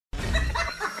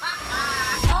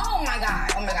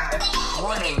Oh my God.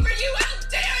 Warning. For you, how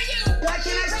dare you? Why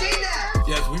can't I see that?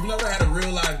 Yes, we've never had a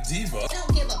real life diva.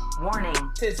 Don't give a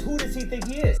Warning. Says, who does he think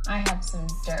he is? I have some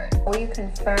dirt. Will you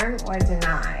confirm or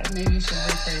deny? Maybe you should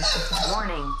rephrase the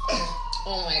Warning.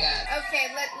 Oh my God. Okay,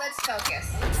 let's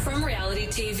focus. From reality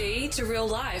TV to real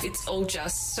life, it's all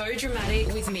just so dramatic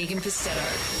with Megan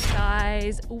Pistetto.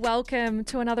 Guys, welcome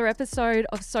to another episode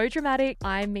of So Dramatic.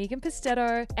 I'm Megan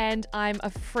Pistetto and I'm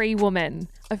a free woman.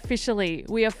 Officially,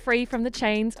 we are free from the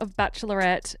chains of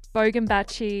Bachelorette, Bogan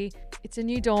Batchy. It's a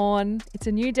new dawn. It's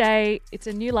a new day. It's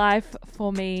a new life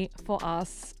for me, for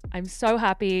us. I'm so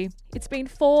happy. It's been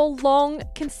 4 long,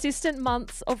 consistent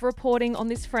months of reporting on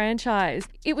this franchise.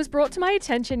 It was brought to my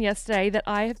attention yesterday that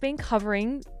I have been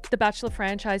covering the Bachelor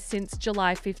franchise since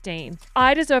July 15.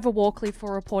 I deserve a Walkley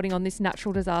for reporting on this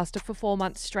natural disaster for 4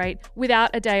 months straight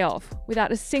without a day off,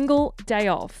 without a single day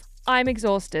off. I'm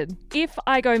exhausted. If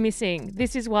I go missing,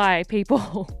 this is why,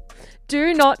 people.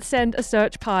 Do not send a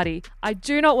search party. I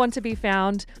do not want to be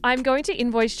found. I'm going to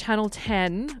invoice Channel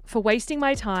 10 for wasting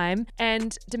my time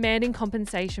and demanding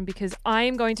compensation because I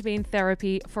am going to be in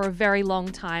therapy for a very long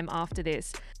time after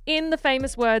this. In the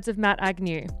famous words of Matt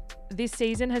Agnew, this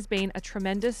season has been a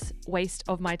tremendous waste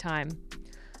of my time.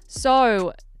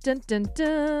 So, dun dun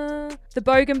dun, the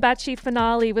Bogan Batchy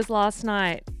finale was last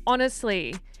night.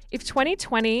 Honestly, if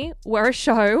 2020 were a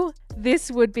show, this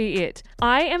would be it.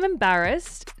 I am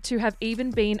embarrassed to have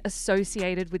even been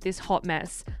associated with this hot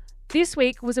mess. This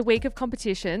week was a week of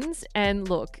competitions, and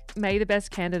look, may the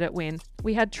best candidate win.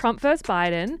 We had Trump versus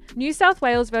Biden, New South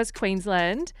Wales versus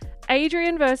Queensland,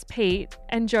 Adrian versus Pete,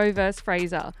 and Joe versus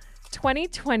Frazer.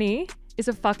 2020 is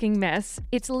a fucking mess.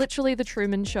 It's literally the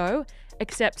Truman Show,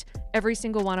 except every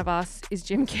single one of us is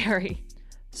Jim Carrey.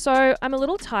 So I'm a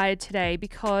little tired today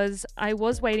because I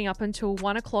was waiting up until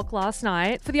 1 o'clock last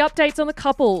night for the updates on the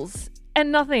couples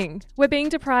and nothing. We're being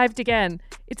deprived again.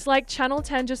 It's like Channel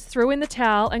 10 just threw in the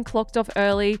towel and clocked off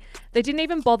early. They didn't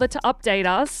even bother to update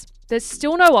us. There's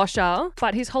still no Usher,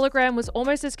 but his hologram was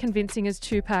almost as convincing as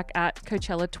Tupac at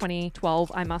Coachella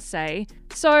 2012, I must say.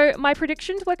 So my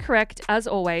predictions were correct as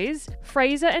always.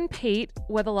 Frazer and Pete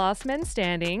were the last men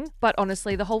standing, but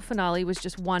honestly, the whole finale was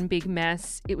just one big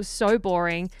mess. It was so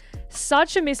boring.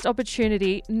 Such a missed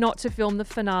opportunity not to film the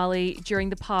finale during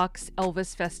the Parks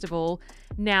Elvis Festival.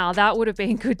 Now, that would have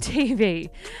been good TV.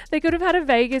 They could have had a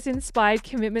Vegas-inspired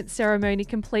commitment ceremony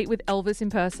complete with Elvis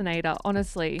impersonator,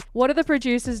 honestly. What are the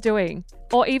producers doing?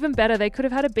 Or even better, they could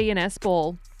have had a B&S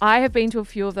ball. I have been to a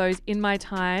few of those in my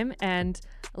time, and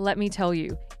let me tell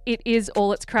you, it is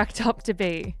all it's cracked up to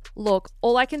be. Look,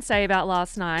 all I can say about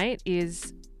last night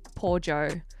is poor Joe.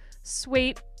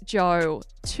 Sweet Joe.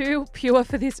 Too pure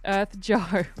for this earth,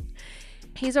 Joe.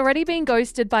 He's already been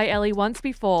ghosted by Elly once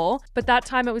before, but that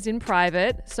time it was in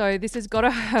private, so this has got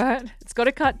to hurt. It's got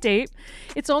to cut deep.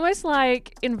 It's almost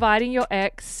like inviting your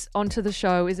ex onto the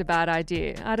show is a bad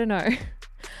idea. I don't know.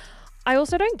 I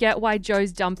also don't get why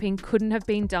Joe's dumping couldn't have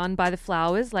been done by the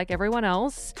Flowers like everyone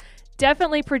else.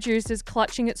 Definitely producers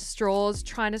clutching at straws,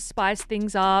 trying to spice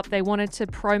things up. They wanted to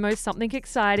promo something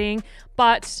exciting,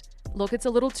 but look, it's a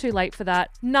little too late for that.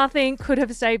 Nothing could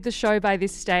have saved the show by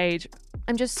this stage.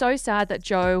 I'm just so sad that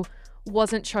Joe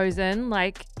wasn't chosen.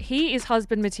 Like, he is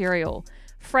husband material.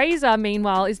 Frazer,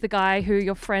 meanwhile, is the guy who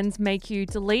your friends make you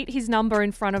delete his number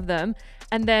in front of them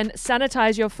and then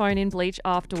sanitize your phone in bleach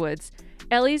afterwards.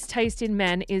 Elly's taste in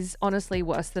men is honestly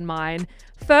worse than mine.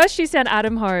 First, she sent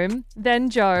Adam home, then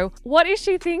Joe. What is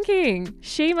she thinking?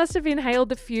 She must have inhaled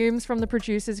the fumes from the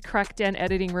producer's crackdown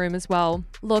editing room as well.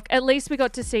 Look, at least we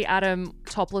got to see Adam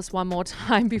topless one more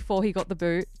time before he got the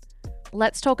boot.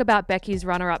 Let's talk about Becky's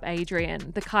runner-up,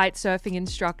 Adrian, the kite surfing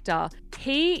instructor.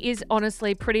 He is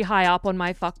honestly pretty high up on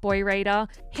my fuckboy radar.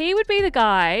 He would be the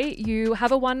guy you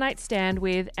have a one-night stand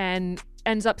with and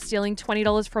ends up stealing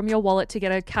 $20 from your wallet to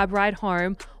get a cab ride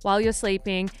home while you're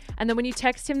sleeping. And then when you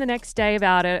text him the next day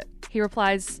about it, he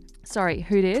replies, "Sorry,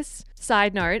 who dis?"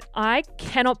 Side note, I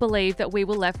cannot believe that we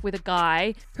were left with a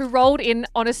guy who rolled in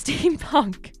on a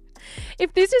steampunk.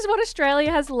 If this is what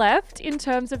Australia has left in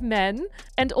terms of men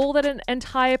and all that an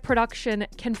entire production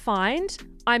can find,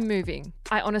 I'm moving.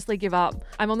 I honestly give up.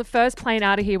 I'm on the first plane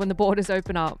out of here when the borders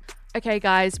open up. Okay,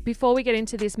 guys, before we get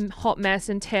into this hot mess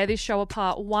and tear this show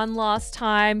apart one last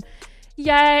time,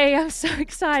 yay, I'm so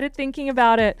excited thinking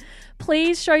about it.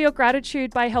 Please show your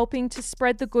gratitude by helping to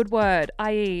spread the good word,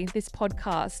 i.e. this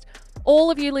podcast. All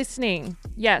of you listening,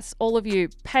 yes, all of you,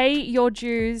 pay your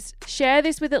dues. Share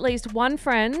this with at least one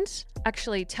friend.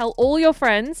 Actually, tell all your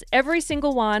friends, every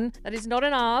single one. That is not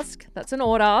an ask, that's an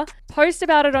order. Post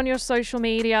about it on your social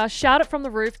media. Shout it from the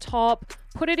rooftop.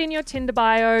 Put it in your Tinder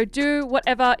bio. Do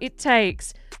whatever it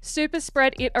takes. Super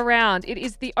spread it around. It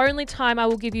is the only time I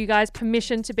will give you guys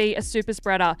permission to be a super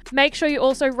spreader. Make sure you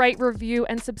also rate, review,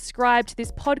 and subscribe to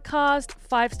this podcast.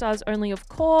 5 stars only, of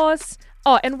course.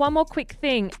 Oh, and one more quick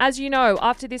thing. As you know,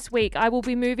 after this week, I will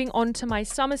be moving on to my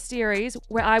summer series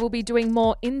where I will be doing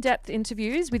more in-depth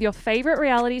interviews with your favorite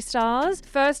reality stars.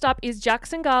 First up is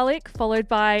Jackson Garlick, followed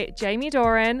by Jamie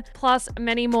Doran, plus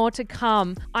many more to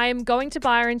come. I am going to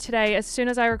Byron today as soon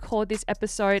as I record this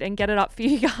episode and get it up for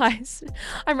you guys.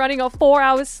 I'm running off 4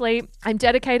 hours sleep. I'm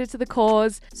dedicated to the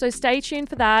cause, so stay tuned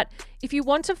for that. If you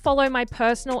want to follow my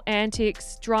personal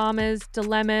antics, dramas,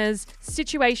 dilemmas,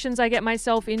 situations I get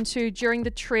myself into during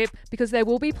the trip, because there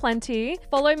will be plenty,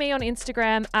 follow me on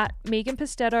Instagram at Megan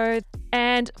Pistetto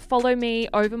and follow me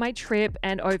over my trip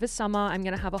and over summer. I'm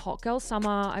going to have a hot girl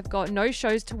summer. I've got no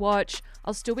shows to watch.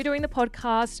 I'll still be doing the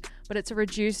podcast, but it's a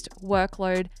reduced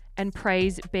workload. And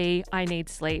praise be, I need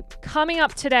sleep. Coming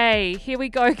up today, here we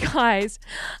go, guys.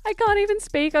 I can't even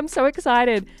speak. I'm so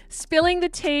excited. Spilling the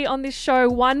tea on this show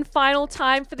one final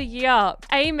time for the year.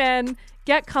 Amen.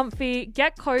 Get comfy,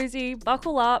 get cozy,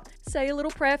 buckle up, say a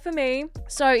little prayer for me.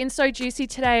 So in So Juicy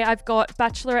today, I've got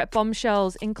Bachelorette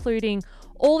bombshells, including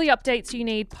all the updates you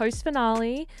need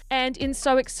post-finale. And in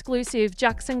So Exclusive,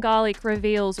 Jackson Garlick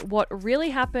reveals what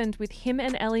really happened with him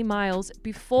and Elly Miles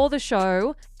before the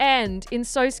show. And in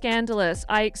So Scandalous,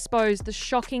 I expose the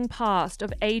shocking past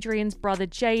of Adrian's brother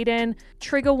Jaden.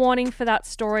 Trigger warning for that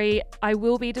story. I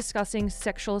will be discussing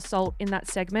sexual assault in that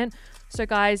segment. So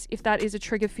guys, if that is a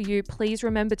trigger for you, please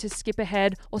remember to skip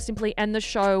ahead or simply end the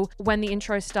show when the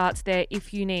intro starts there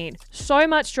if you need. So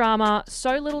much drama,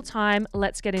 so little time.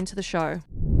 Let's get into the show.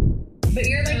 But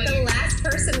you're like the last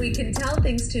person we can tell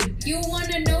things to. You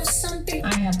want to know something?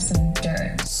 I have some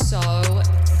dirt. So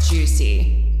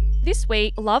juicy. This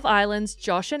week, Love Island's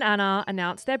Josh and Anna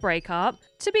announced their breakup.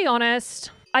 To be honest,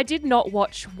 I did not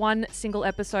watch one single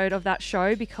episode of that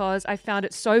show because I found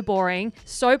it so boring,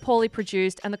 so poorly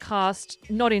produced, and the cast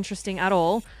not interesting at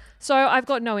all. So I've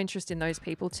got no interest in those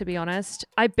people, to be honest.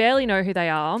 I barely know who they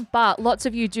are, but lots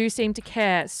of you do seem to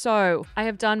care. So I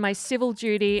have done my civil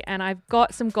duty and I've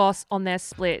got some goss on their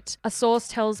split. A source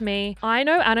tells me, I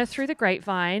know Anna through the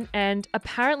grapevine, and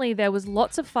apparently there was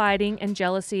lots of fighting and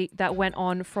jealousy that went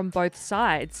on from both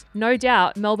sides. No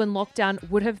doubt Melbourne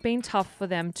lockdown would have been tough for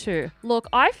them too. Look,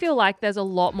 I feel like there's a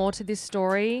lot more to this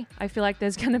story. I feel like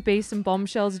there's going to be some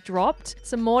bombshells dropped,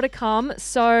 some more to come.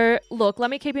 So look, let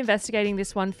me keep investigating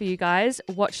this one for you guys.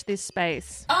 Watch this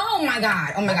space. Oh my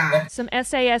God. Some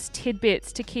SAS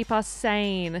tidbits to keep us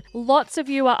sane. Lots of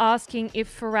you are asking if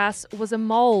Frazer was a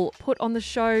mole put on the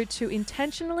show to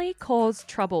intentionally cause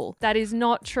trouble. That is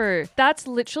not true. That's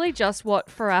literally just what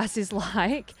Frazer is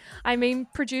like. I mean,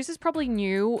 producers probably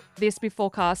knew this before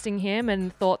casting him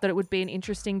and thought that it would be an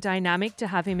interesting dynamic to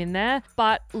have him in there.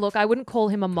 But look, I wouldn't call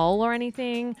him a mole or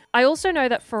anything. I also know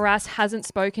that Frazer hasn't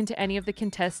spoken to any of the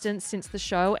contestants since the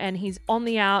show, and he's on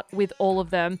the out with all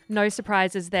of them. No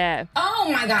surprises there. Oh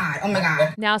my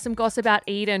God. Now some gossip about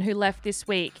Eden, who left this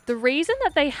week. The reason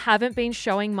that they haven't been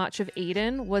showing much of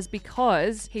Eden was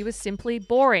because he was simply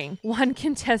boring. One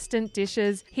contestant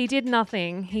dishes. He did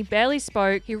nothing. He barely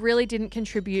spoke. He really didn't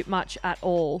contribute much at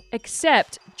all.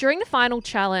 Except during the final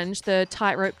challenge, the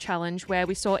tightrope challenge, where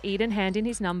we saw Eden hand in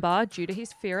his number due to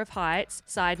his fear of heights.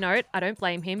 Side note, I don't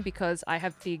blame him because I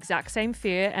have the exact same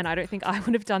fear and I don't think I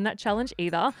would have done that challenge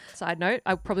either. Side note,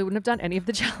 I probably wouldn't have done any of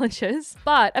the challenges.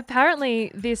 But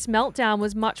apparently this meltdown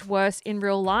was much worse in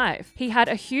real life. He had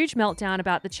a huge meltdown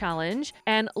about the challenge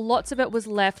and lots of it was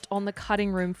left on the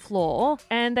cutting room floor,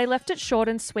 and they left it short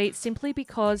and sweet simply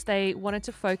because they wanted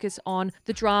to focus on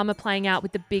the drama playing out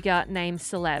with the bigger name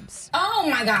celebs. Oh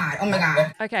my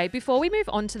God. Okay, before we move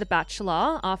on to The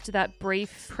Bachelor, after that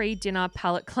brief pre-dinner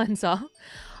palate cleanser,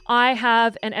 I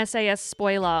have an SAS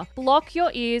spoiler. Block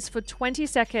your ears for 20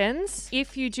 seconds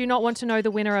if you do not want to know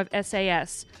the winner of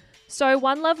SAS. So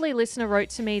one lovely listener wrote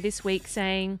to me this week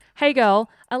saying, "Hey girl,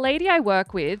 a lady I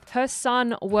work with, her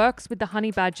son works with the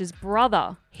Honey Badger's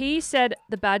brother. He said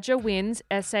the Badger wins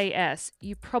SAS.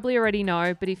 You probably already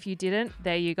know, but if you didn't,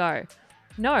 there you go."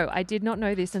 No, I did not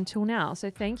know this until now, so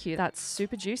thank you. That's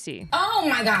super juicy. Oh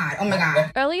my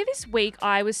God. Earlier this week,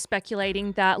 I was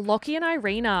speculating that Lockie and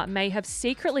Irina may have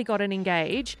secretly gotten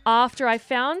engaged after I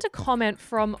found a comment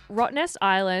from Rottnest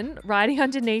Island writing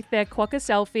underneath their quokka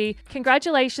selfie,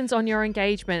 "Congratulations on your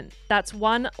engagement. That's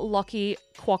one Lockie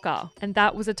quokka." And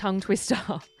that was a tongue twister.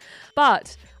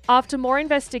 But After more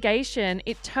investigation,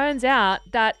 it turns out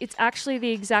that it's actually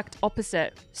the exact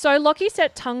opposite. So Lockie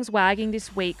set tongues wagging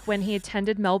this week when he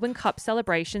attended Melbourne Cup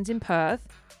celebrations in Perth,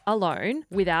 alone,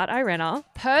 without Irina.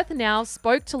 Perth now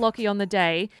spoke to Lockie on the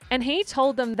day, and he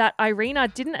told them that Irina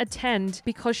didn't attend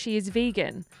because she is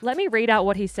vegan. Let me read out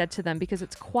what he said to them because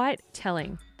it's quite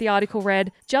telling. The article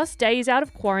read, just days out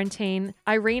of quarantine,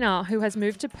 Irina, who has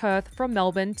moved to Perth from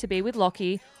Melbourne to be with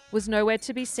Lockie, was nowhere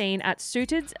to be seen at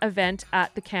Suited's event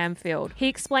at the Camfield. He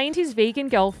explained his vegan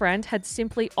girlfriend had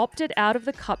simply opted out of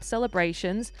the cup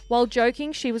celebrations while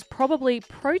joking she was probably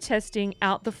protesting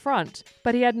out the front,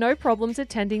 but he had no problems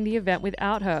attending the event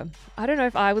without her. I don't know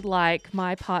if I would like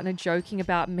my partner joking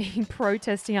about me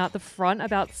protesting out the front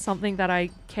about something that I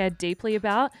care deeply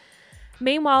about.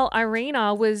 Meanwhile,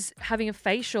 Irina was having a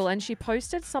facial and she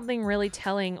posted something really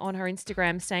telling on her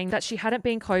Instagram saying that she hadn't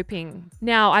been coping.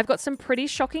 Now, I've got some pretty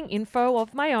shocking info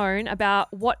of my own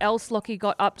about what else Lockie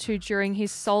got up to during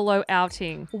his solo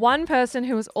outing. One person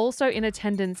who was also in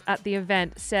attendance at the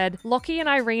event said Lockie and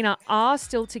Irina are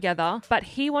still together, but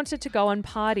he wanted to go and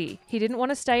party. He didn't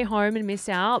want to stay home and miss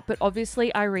out, but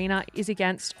obviously Irina is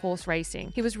against horse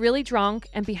racing. He was really drunk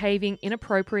and behaving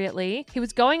inappropriately. He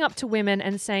was going up to women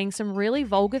and saying some really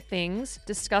vulgar things,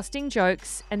 disgusting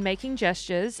jokes, and making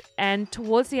gestures, and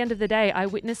towards the end of the day, I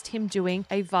witnessed him doing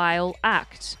a vile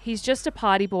act. He's just a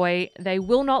party boy. They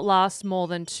will not last more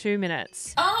than 2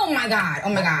 minutes. Oh my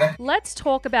God. Let's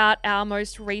talk about our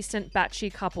most recent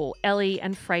batchy couple, Elly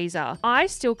and Frazer. I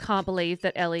still can't believe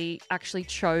that Elly actually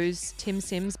chose Tim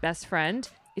Sims' best friend.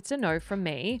 It's a no from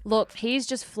me. Look, he's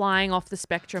just flying off the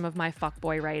spectrum of my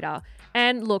fuckboy radar.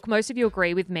 And look, most of you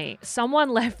agree with me. Someone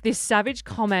left this savage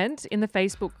comment in the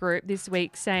Facebook group this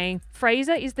week saying,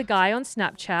 Frazer is the guy on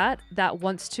Snapchat that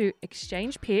wants to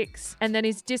exchange pics and then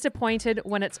is disappointed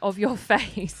when it's of your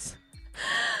face.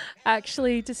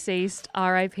 Actually deceased,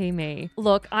 RIP me.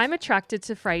 Look, I'm attracted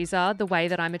to Frazer the way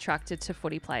that I'm attracted to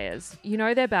footy players. You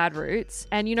know their bad roots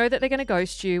and you know that they're going to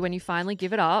ghost you when you finally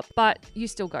give it up, but you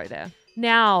still go there.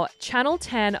 Now, Channel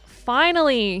 10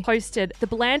 finally posted the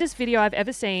blandest video I've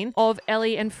ever seen of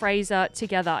Elly and Frazer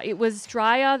together. It was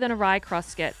drier than a rye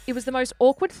crusket. It was the most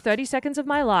awkward 30 seconds of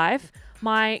my life.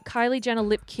 My Kylie Jenner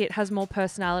lip kit has more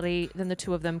personality than the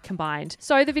two of them combined.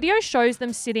 So the video shows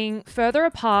them sitting further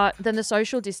apart than the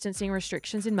social distancing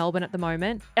restrictions in Melbourne at the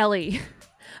moment. Elly,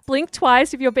 blink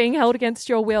twice if you're being held against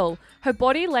your will. Her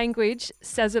body language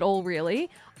says it all, really.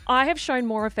 I have shown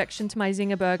more affection to my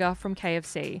Zinger burger from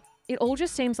KFC. It all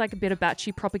just seems like a bit of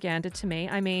batchy propaganda to me.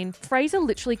 I mean, Frazer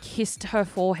literally kissed her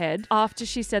forehead after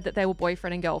she said that they were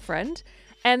boyfriend and girlfriend.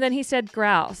 And then he said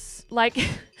grouse. Like,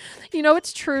 you know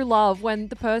it's true love when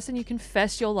the person you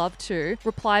confess your love to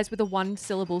replies with a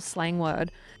one-syllable slang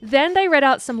word. Then they read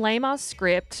out some lame-ass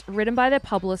script written by their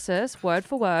publicist, word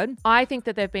for word. I think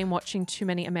that they've been watching too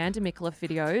many Amanda Micallef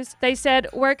videos. They said,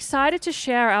 we're excited to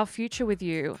share our future with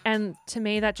you. And to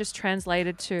me, that just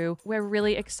translated to, we're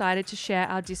really excited to share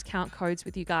our discount codes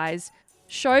with you guys.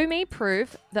 Show me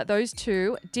proof that those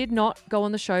two did not go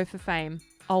on the show for fame.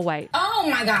 I'll wait. Oh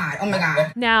my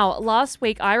God. Now, last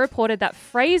week I reported that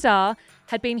Frazer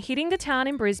had been hitting the town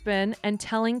in Brisbane and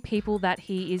telling people that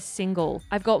he is single.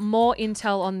 I've got more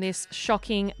intel on this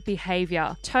shocking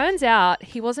behavior. Turns out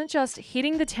he wasn't just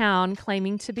hitting the town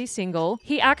claiming to be single.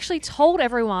 He actually told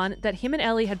everyone that him and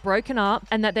Elly had broken up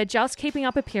and that they're just keeping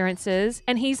up appearances.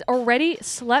 And he's already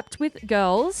slept with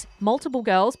girls, multiple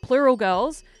girls, plural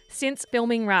girls, since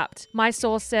filming Wrapped. My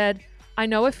source said, I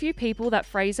know a few people that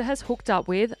Frazer has hooked up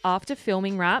with after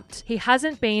filming Wrapped. He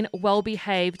hasn't been well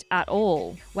behaved at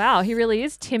all. Wow, he really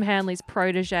is Tim Hanley's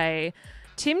protege.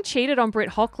 Tim cheated on Britt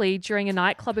Hockley during a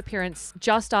nightclub appearance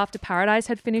just after Paradise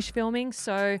had finished filming,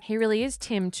 so he really is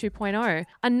Tim 2.0.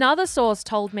 Another source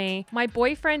told me, my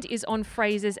boyfriend is on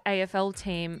Frazer's AFL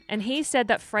team, and he said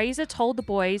that Frazer told the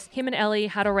boys him and Elly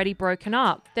had already broken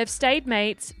up. They've stayed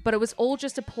mates, but it was all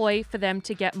just a ploy for them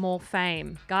to get more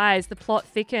fame. Guys, the plot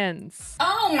thickens.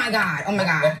 Oh my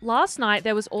God. Last night,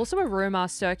 there was also a rumor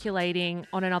circulating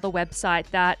on another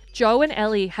website that Joe and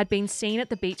Elly had been seen at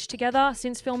the beach together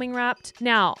since filming Wrapped.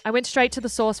 Now, I went straight to the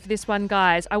source for this one,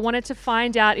 guys. I wanted to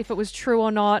find out if it was true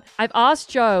or not. I've asked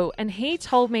Joe, and he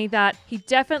told me that he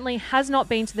definitely has not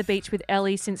been to the beach with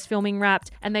Elly since filming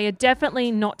Wrapped, and they are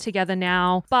definitely not together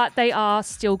now, but they are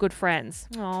still good friends.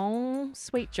 Oh,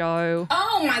 sweet Joe.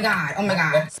 Oh my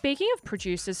God. Speaking of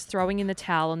producers throwing in the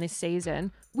towel on this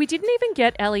season, we didn't even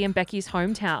get Elly and Becky's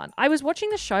hometown. I was watching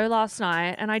the show last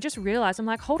night and I just realized, I'm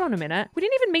like, hold on a minute. We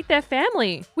didn't even meet their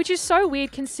family, which is so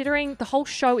weird considering the whole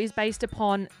show is based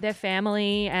upon their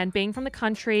family and being from the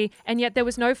country, and yet there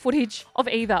was no footage of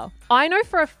either. I know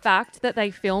for a fact that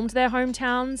they filmed their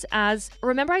hometowns, as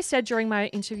remember I said during my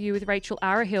interview with Rachel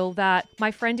Arahill that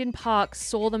my friend in Parks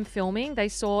saw them filming. They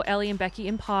saw Elly and Becky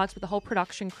in Parks with the whole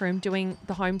production crew doing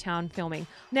the hometown filming.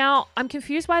 Now, I'm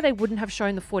confused why they wouldn't have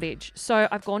shown the footage. So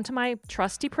I've gone to my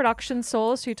trusty production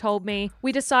source who told me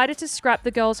we decided to scrap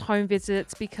the girls' home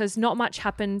visits because not much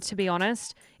happened, to be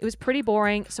honest. It was pretty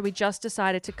boring, so we just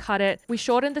decided to cut it. We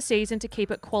shortened the season to keep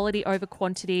it quality over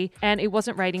quantity, and it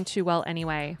wasn't rating too well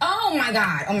anyway. Oh my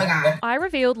God. Oh my God. I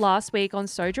revealed last week on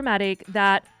So Dramatic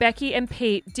that Becky and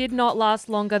Pete did not last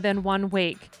longer than 1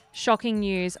 week. Shocking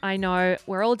news, I know.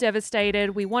 We're all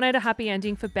devastated. We wanted a happy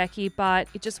ending for Becky, but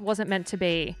it just wasn't meant to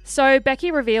be. So Becky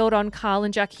revealed on Carl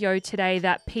and Jackie O today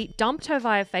that Pete dumped her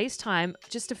via FaceTime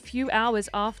just a few hours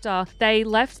after they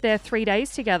left their 3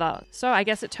 days together. So I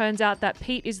guess it turns out that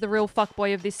Pete is the real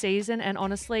fuckboy of this season, and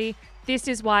honestly, this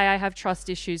is why I have trust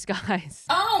issues, guys.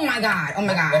 Oh my God. Oh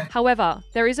my God. However,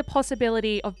 there is a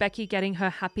possibility of Becky getting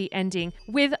her happy ending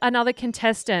with another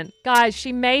contestant. Guys,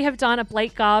 she may have done a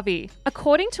Blake Garvey.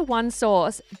 According to one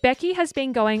source, Becky has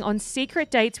been going on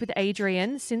secret dates with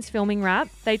Adrian since filming Rap.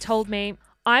 They told me,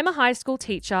 I'm a high school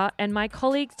teacher and my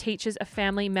colleague teachers are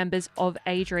family members of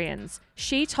Adrian's.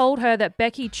 She told her that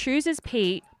Becky chooses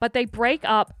Pete, but they break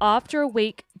up after a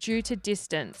week due to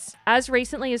distance. As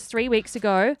recently as 3 weeks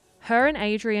ago, her and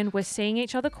Adrian were seeing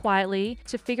each other quietly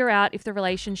to figure out if the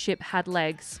relationship had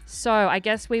legs. So I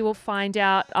guess we will find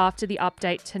out after the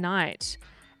update tonight.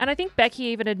 And I think Becky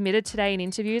even admitted today in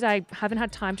interviews, I haven't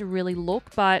had time to really look,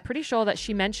 but pretty sure that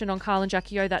she mentioned on Carl and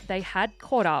Jackie O that they had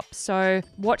caught up. So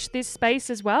watch this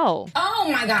space as well. Oh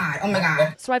my God. Oh my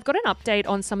God. So I've got an update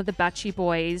on some of the Batchy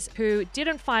boys who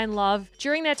didn't find love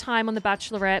during their time on The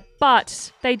Bachelorette,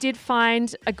 but they did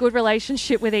find a good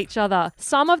relationship with each other.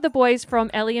 Some of the boys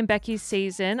from Elly and Becky's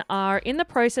season are in the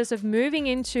process of moving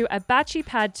into a Batchy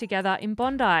pad together in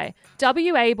Bondi.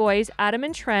 WA boys Adam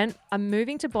and Trent are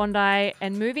moving to Bondi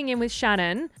and moving in with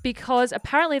Shannon because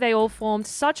apparently they all formed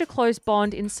such a close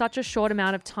bond in such a short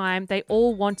amount of time. They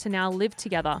all want to now live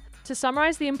together. To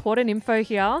summarize the important info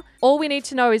here, all we need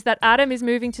to know is that Adam is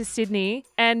moving to Sydney,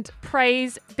 and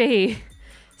praise be.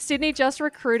 Sydney just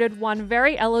recruited one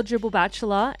very eligible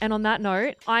bachelor, and on that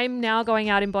note, I'm now going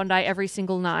out in Bondi every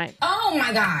single night. Oh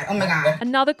my God. Oh my God.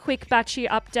 Another quick Batchy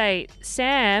update.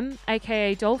 Sam,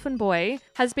 aka Dolphin Boy,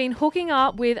 has been hooking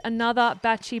up with another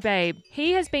Batchy babe.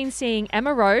 He has been seeing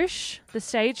Emma Roche, the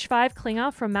Stage 5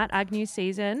 clinger from Matt Agnew's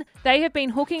season. They have been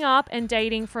hooking up and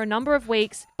dating for a number of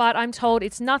weeks, but I'm told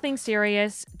it's nothing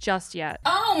serious just yet.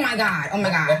 Oh my God. Oh my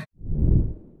God.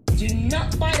 Do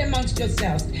not fight amongst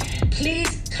yourselves.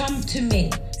 Please come to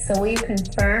me. So will you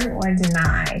confirm or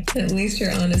deny? At least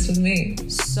you're honest with me.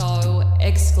 So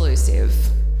exclusive.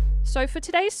 So for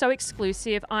today's So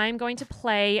Exclusive, I'm going to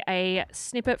play a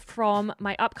snippet from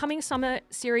my upcoming summer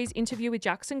series interview with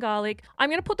Jackson Garlick. I'm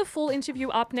going to put the full interview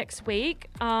up next week,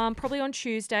 probably on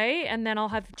Tuesday, and then I'll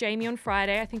have Jamie on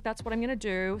Friday. I think that's what I'm going to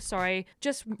do. Sorry,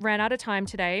 just ran out of time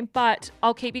today, but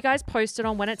I'll keep you guys posted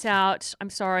on when it's out. I'm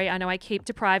sorry, I know I keep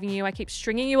depriving you. I keep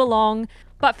stringing you along.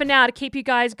 But for now, to keep you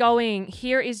guys going,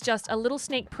 here is just a little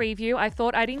sneak preview. I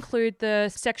thought I'd include the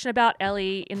section about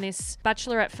Elly in this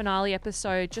Bachelorette finale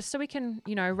episode, just so we can,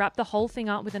 wrap the whole thing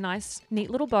up with a nice, neat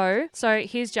little bow. So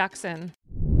here's Jackson.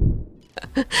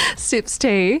 Sips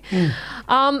tea.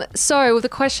 So the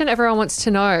question everyone wants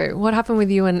to know, what happened with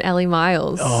you and Elly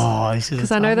Miles? Oh, this is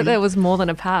because I know that there was more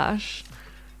than a pash.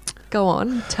 Go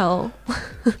on, tell.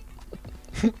 Do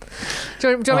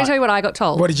you want me to tell you what I got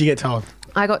told? What did you get told?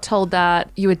 I got told that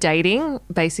you were dating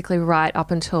basically right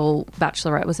up until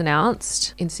Bachelorette was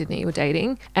announced in Sydney. You were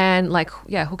dating and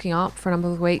hooking up for a number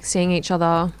of weeks, seeing each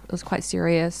other. It was quite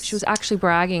serious. She was actually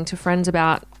bragging to friends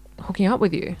about hooking up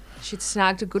with you. She'd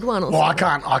snagged a good one or something.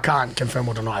 I can't confirm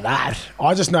or deny that.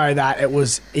 I just know that it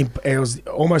was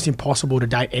almost impossible to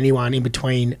date anyone in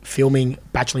between filming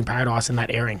Bachelor in Paradise and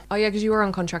that airing. Oh yeah, because you were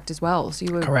on contract as well, so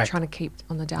you were Correct. trying to keep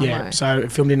on the down low. So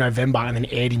it filmed in November and then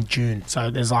aired in June.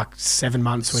 So there's 7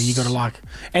 months where you got to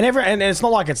and it's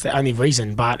not like it's the only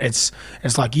reason, but it's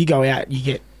like you go out, you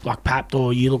get papped,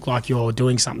 or you look like you're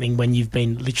doing something when you've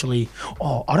been literally.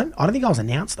 Oh, I don't think I was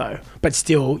announced though, but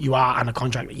still you are under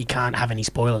contract that you can't have any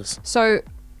spoilers. So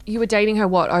you were dating her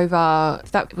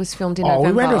that was filmed in November?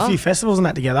 We went to a few festivals and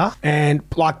that together, and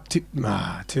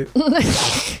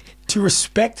to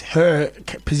respect her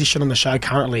position on the show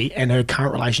currently and her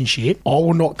current relationship, I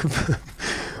will not confirm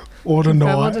or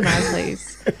deny. Confirm or deny,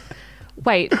 please.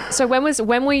 Wait, so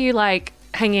when were you like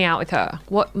hanging out with her?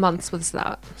 What months was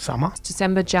that? Summer.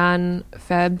 December, Jan,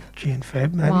 Feb,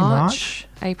 Maybe March.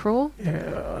 April?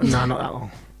 Yeah. No, not that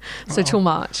long. So till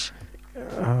March.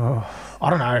 I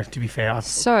don't know, to be fair.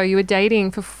 So you were dating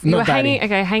for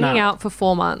hanging out for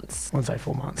 4 months. I wouldn't say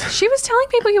 4 months. She was telling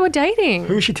people you were dating.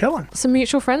 Who was she telling? Some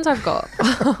mutual friends I've got.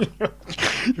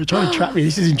 You're trying to trap me.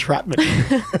 This is entrapment.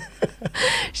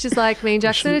 She's like, me and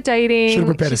Jackson are dating. Should've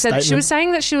prepared a statement. She was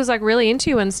saying that she was like really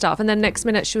into you and stuff, and then next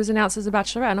minute she was announced as a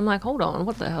bachelorette, and I'm like, hold on,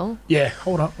 what the hell? Yeah,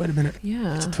 hold up, wait a minute.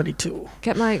 Yeah. It's 22.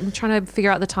 I'm trying to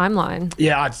figure out the timeline.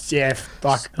 Yeah, like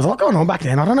there's a lot going on back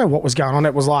then. I don't know what was going on.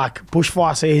 It was like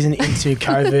bushfire season into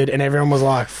COVID, and everyone was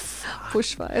like,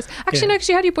 bushfires. Actually, no, because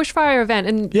you had your bushfire event,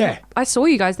 and I saw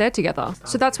you guys there together.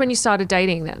 So that's when you started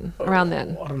dating then, around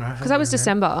then. I don't know. Because that was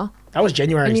December. That was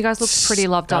January. And you guys looked pretty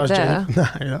loved up there.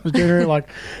 That was January like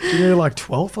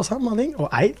 12th or something, I think, or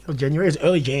 8th of January. It was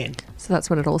early Jan. So that's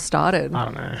when it all started. I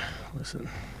don't know. Listen.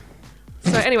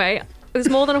 So anyway, there's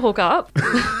more than a hookup.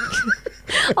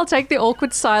 I'll take the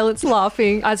awkward silence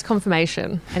laughing as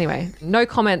confirmation. Anyway, no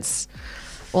comments.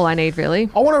 All I need, really.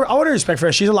 I want to respect for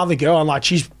her. She's a lovely girl, and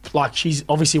she's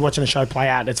obviously watching the show play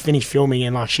out. It's finished filming,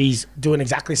 and she's doing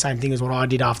exactly the same thing as what I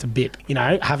did after BIP. You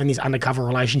know, having this undercover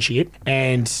relationship,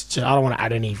 and I don't want to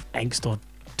add any angst or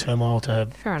turmoil to.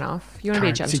 Fair enough. You want to be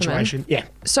a gentleman. Situation. Yeah.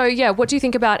 So what do you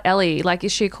think about Elly? Like,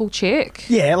 is she a cool chick?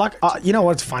 Yeah, you know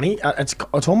what's funny? It's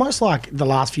almost like the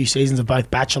last few seasons of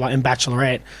both Bachelor and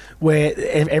Bachelorette, where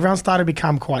everyone started to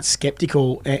become quite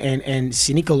skeptical and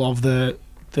cynical of the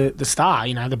star,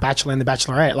 you know, the Bachelor and the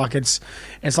Bachelorette. Like it's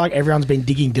like everyone's been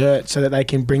digging dirt so that they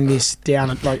can bring this down.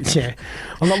 I'm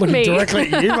not looking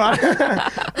directly at you,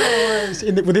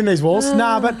 but within these walls.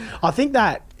 But I think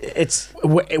that it's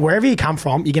wherever you come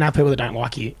from, you're gonna have people that don't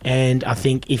like you, and I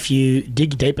think if you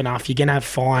dig deep enough, you're gonna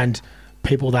find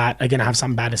people that are going to have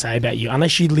something bad to say about you,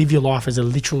 unless you live your life as a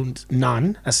literal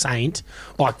nun, a saint.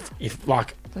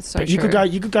 That's so you true.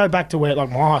 could go back to where my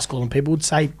high school, and people would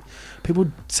say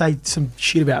some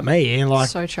shit about me, and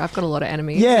so true. I've got a lot of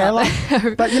enemies. Yeah,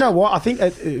 but you know what? I think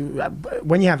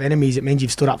when you have enemies, it means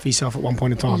you've stood up for yourself at one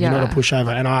point in time. Yeah. You're not a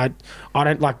pushover, and I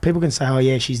don't people can say, oh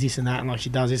yeah, she's this and that, and she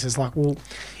does this. It's like, well,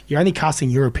 you're only casting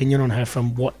your opinion on her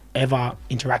from whatever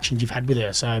interactions you've had with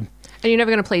her. So. And you're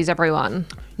never going to please everyone.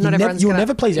 You'll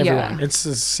never please everyone. Yeah. It's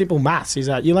a simple maths. Is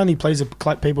that you'll only please the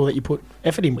people that you put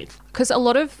effort in with. Because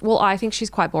I think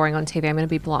she's quite boring on TV. I'm going to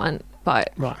be blunt,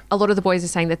 but a lot of the boys are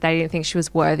saying that they didn't think she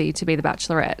was worthy to be the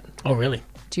Bachelorette. Oh, really?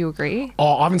 Do you agree?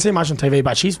 Oh, I haven't seen much on TV,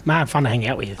 but she's mad fun to hang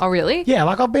out with. Oh, really? Yeah,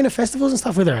 I've been to festivals and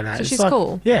stuff with her and that. So she's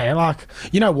cool. Yeah,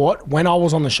 you know what? When I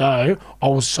was on the show, I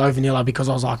was so vanilla because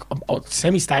I was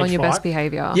semi-stage on your fright. best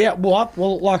behaviour. Yeah,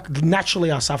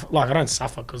 naturally I suffer. I don't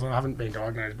suffer because I haven't been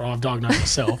diagnosed, but I've diagnosed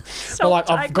myself. But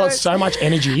I've got so much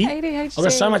energy. ADHD. I've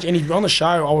got so much energy. On the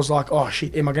show, I was like, oh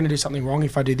shit, am I going to do something wrong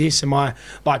if I do this? Am I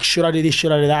should I do this?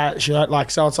 Should I do that?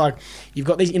 So it's like you've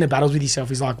got these inner battles with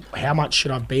yourself. Is like, how much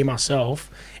should I be myself?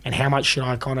 And how much should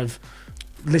I kind of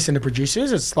listen to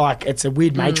producers? It's a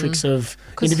weird matrix of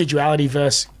individuality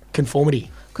versus conformity.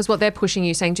 Because what they're pushing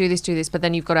you, saying do this, but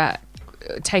then you've got to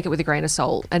take it with a grain of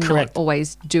salt and Correct. not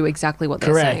always do exactly what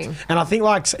they're saying. And I think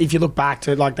if you look back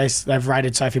to they've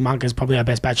rated Sophie Monk as probably our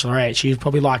best Bachelorette. She was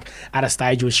probably at a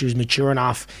stage where she was mature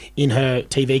enough in her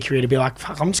TV career to be like,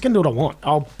 fuck, I'm just going to do what I want.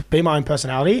 I'll be my own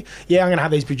personality. Yeah, I'm going to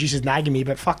have these producers nagging me,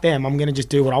 but fuck them. I'm going to just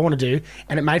do what I want to do.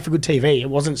 And it made for good TV. It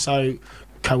wasn't so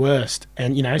coerced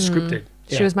and scripted.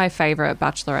 She was my favourite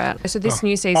Bachelorette. So this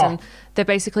new season, they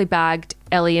basically bagged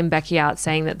Elly and Becky out,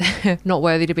 saying that they're not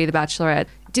worthy to be the Bachelorette.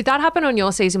 Did that happen on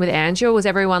your season with Angie, or was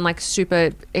everyone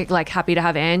super happy to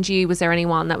have Angie? Was there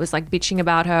anyone that was bitching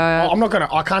about her?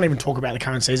 I can't even talk about the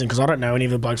current season because I don't know any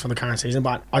of the blokes from the current season,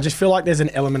 but I just feel like there's an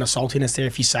element of saltiness there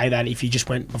if you say that, if you just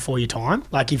went before your time.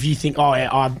 Like if you think, oh yeah,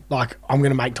 I'm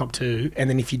going to make top 2, and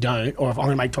then if you don't, or if I'm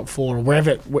going to make top 4 or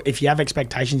wherever, if you have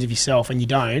expectations of yourself and you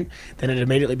don't, then it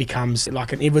immediately becomes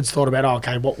like an inwards thought about,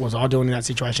 okay, what was I doing in that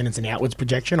situation? It's an outwards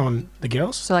projection on the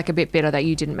girls. So a bit bitter that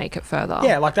you didn't make it further.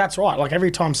 Yeah, that's right. Every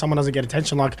time someone doesn't get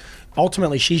attention,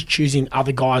 ultimately she's choosing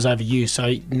other guys over you,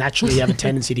 so naturally you have a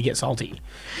tendency to get salty,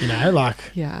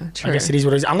 yeah, true. I guess it is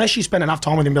what it is, unless you spend enough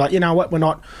time with them and be like, you know what, we're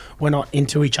not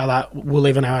into each other, we'll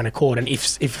leave on our own accord. And if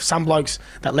some blokes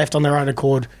that left on their own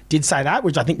accord did say that,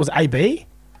 which I think was AB,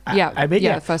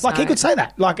 the first he could say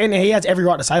that, and he has every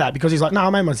right to say that because he's like, no, I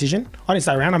made my decision, I didn't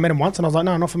stay around, I met him once and I was like,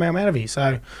 no, not for me, I'm out of here.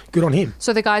 So good on him.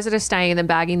 So the guys that are staying and then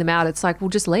bagging them out, it's like, well,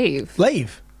 just leave.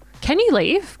 Can you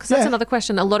leave? Because that's another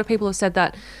question. A lot of people have said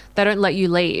that they don't let you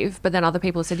leave, but then other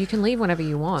people have said you can leave whenever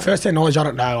you want. First-hand knowledge, I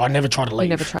don't know. I never tried to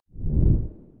leave.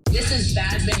 This is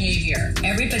bad behavior.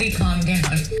 Everybody calm down.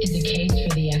 is a case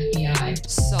for the FBI.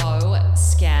 So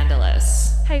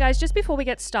scandalous. Hey guys, just before we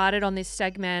get started on this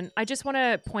segment, I just want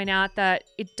to point out that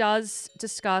it does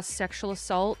discuss sexual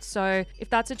assault. So if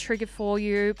that's a trigger for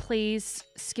you, please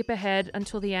skip ahead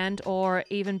until the end, or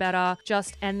even better,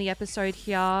 just end the episode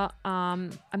here.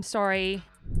 I'm sorry.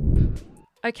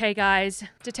 Okay, guys,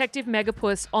 Detective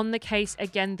Megapus on the case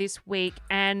again this week.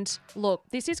 And look,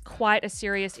 this is quite a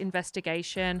serious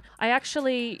investigation. I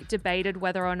actually debated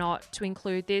whether or not to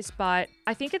include this, but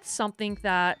I think it's something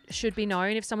that should be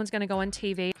known if someone's going to go on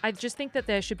TV. I just think that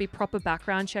there should be proper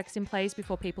background checks in place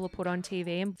before people are put on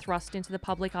TV and thrust into the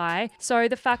public eye. So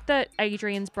the fact that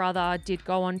Adrian's brother did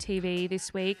go on TV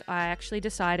this week, I actually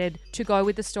decided to go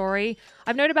with the story.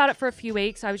 I've known about it for a few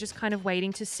weeks. I was just kind of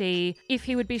waiting to see if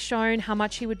he would be shown, how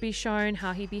much he would be shown,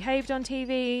 how he behaved on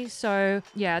TV. So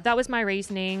yeah, that was my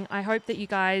reasoning. I hope that you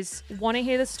guys want to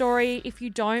hear the story. If you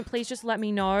don't, please just let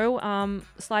me know.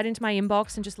 Slide into my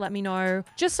inbox and just let me know,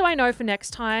 just so I know for next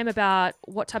time about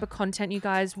what type of content you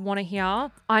guys want to hear.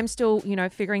 I'm still,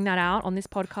 figuring that out on this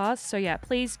podcast. So yeah,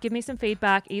 please give me some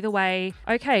feedback either way.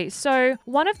 Okay, so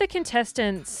one of the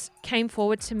contestants came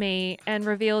forward to me and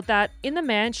revealed that in the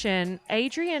mansion,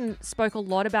 Adrian spoke a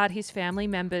lot about his family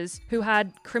members who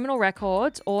had criminal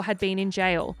records or had been in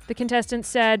jail. The contestant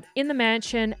said, in the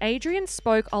mansion, Adrian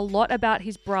spoke a lot about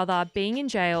his brother being in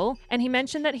jail, and he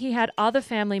mentioned that he had other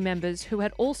family members who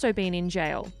had also been in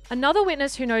jail. Another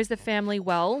witness who knows the family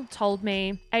well told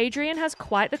me, Adrian has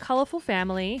quite the colourful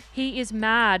family. He is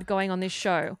mad going on this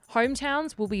show.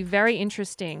 Hometowns will be very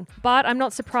interesting. But I'm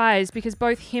not surprised because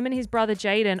both him and his brother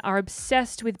Jaden are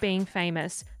obsessed with being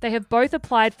famous. They have both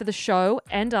applied for the show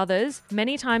and others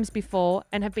many times before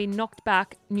and have been knocked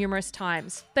back numerous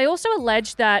times. They also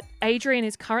alleged that Adrian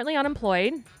is currently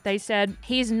unemployed. They said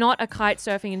he is not a kite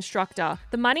surfing instructor.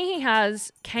 The money he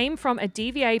has came from a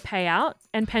DVA payout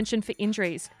and pension for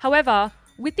injuries. However,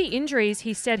 with the injuries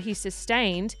he said he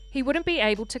sustained, he wouldn't be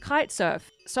able to kite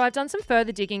surf. So I've done some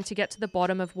further digging to get to the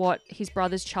bottom of what his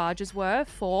brother's charges were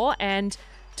for, and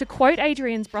to quote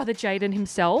Adrian's brother Jaden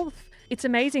himself, it's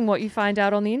amazing what you find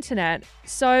out on the internet.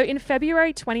 So in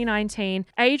February 2019,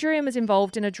 Adrian was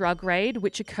involved in a drug raid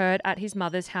which occurred at his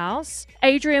mother's house.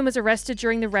 Adrian was arrested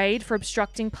during the raid for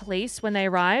obstructing police when they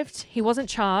arrived. He wasn't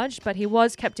charged, but he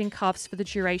was kept in cuffs for the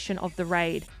duration of the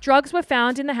raid. Drugs were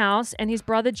found in the house and his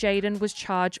brother Jaden was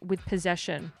charged with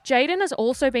possession. Jaden has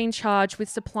also been charged with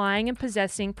supplying and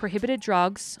possessing prohibited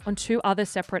drugs on 2 other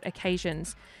separate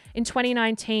occasions. In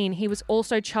 2019, he was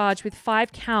also charged with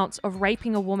 5 counts of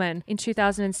raping a woman in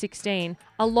 2016,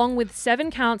 along with 7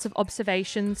 counts of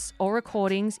observations or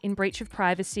recordings in breach of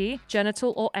privacy,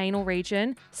 genital or anal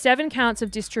region, 7 counts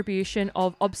of distribution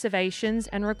of observations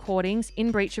and recordings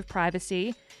in breach of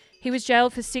privacy. He was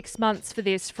jailed for 6 months for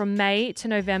this from May to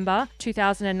November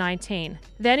 2019.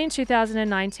 Then in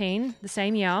 2019, the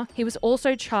same year, he was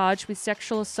also charged with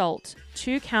sexual assault,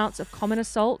 2 counts of common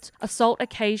assault, assault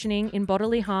occasioning in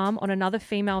bodily harm on another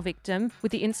female victim,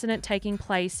 with the incident taking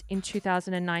place in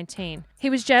 2019. He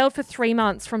was jailed for 3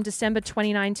 months from December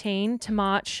 2019 to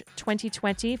March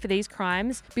 2020 for these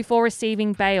crimes before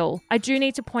receiving bail. I do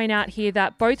need to point out here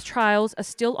that both trials are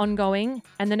still ongoing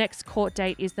and the next court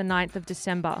date is the 9th of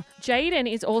December.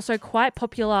 Jaden is also quite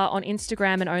popular on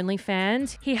Instagram and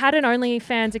OnlyFans. He had an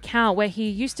OnlyFans account where he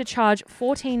used to charge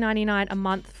 $14.99 a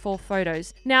month for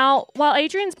photos. Now, while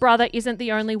Adrian's brother isn't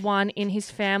the only one in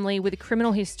his family with a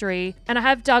criminal history, and I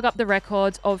have dug up the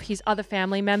records of his other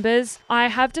family members, I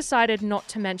have decided not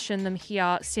to mention them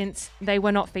here since they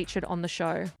were not featured on the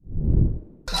show.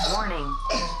 Warning.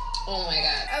 Oh my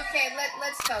god. Okay,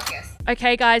 let's focus.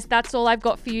 Okay, guys, that's all I've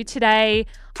got for you today.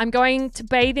 I'm going to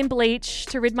bathe in bleach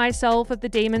to rid myself of the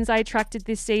demons I attracted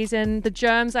this season, the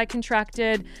germs I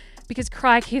contracted, because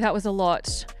crikey, that was a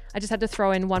lot. I just had to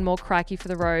throw in one more crikey for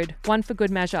the road. One for good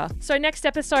measure. So next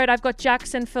episode, I've got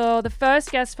Jackson for the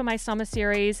first guest for my summer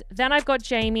series. Then I've got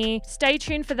Jamie. Stay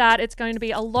tuned for that. It's going to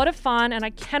be a lot of fun and I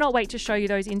cannot wait to show you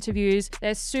those interviews.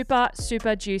 They're super,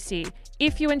 super juicy.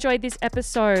 If you enjoyed this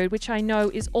episode, which I know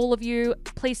is all of you,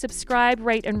 please subscribe,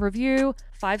 rate and review.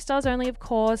 5 stars only, of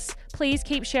course. Please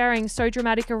keep sharing So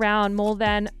Dramatic around more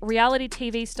than reality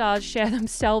TV stars share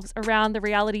themselves around the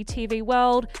reality TV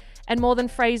world, and more than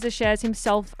Frazer shares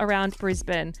himself around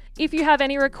Brisbane. If you have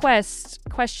any requests,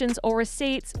 questions, or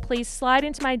receipts, please slide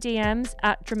into my DMs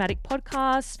at Dramatic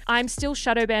Podcast. I'm still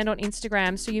shadow banned on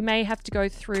Instagram, so you may have to go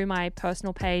through my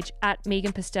personal page at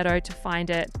Megan Pistetto to find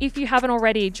it. If you haven't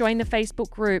already, join the Facebook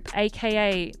group,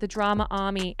 aka the Drama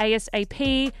Army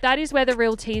ASAP. That is where the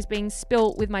real tea is being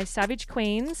spilt with my Savage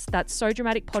Queens. That's So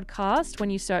Dramatic Podcast when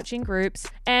you search in groups.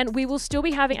 And we will still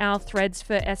be having our threads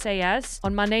for SAS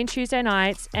on Monday and Tuesday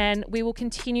nights, and and we will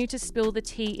continue to spill the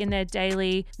tea in there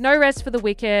daily. No rest for the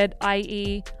wicked,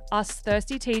 i.e., us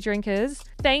thirsty tea drinkers.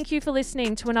 Thank you for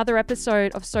listening to another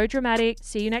episode of So Dramatic.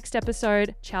 See you next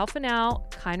episode. Ciao for now.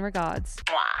 Kind regards.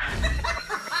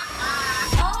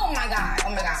 Oh my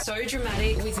God. So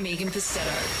Dramatic with Megan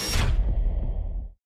Pistetto.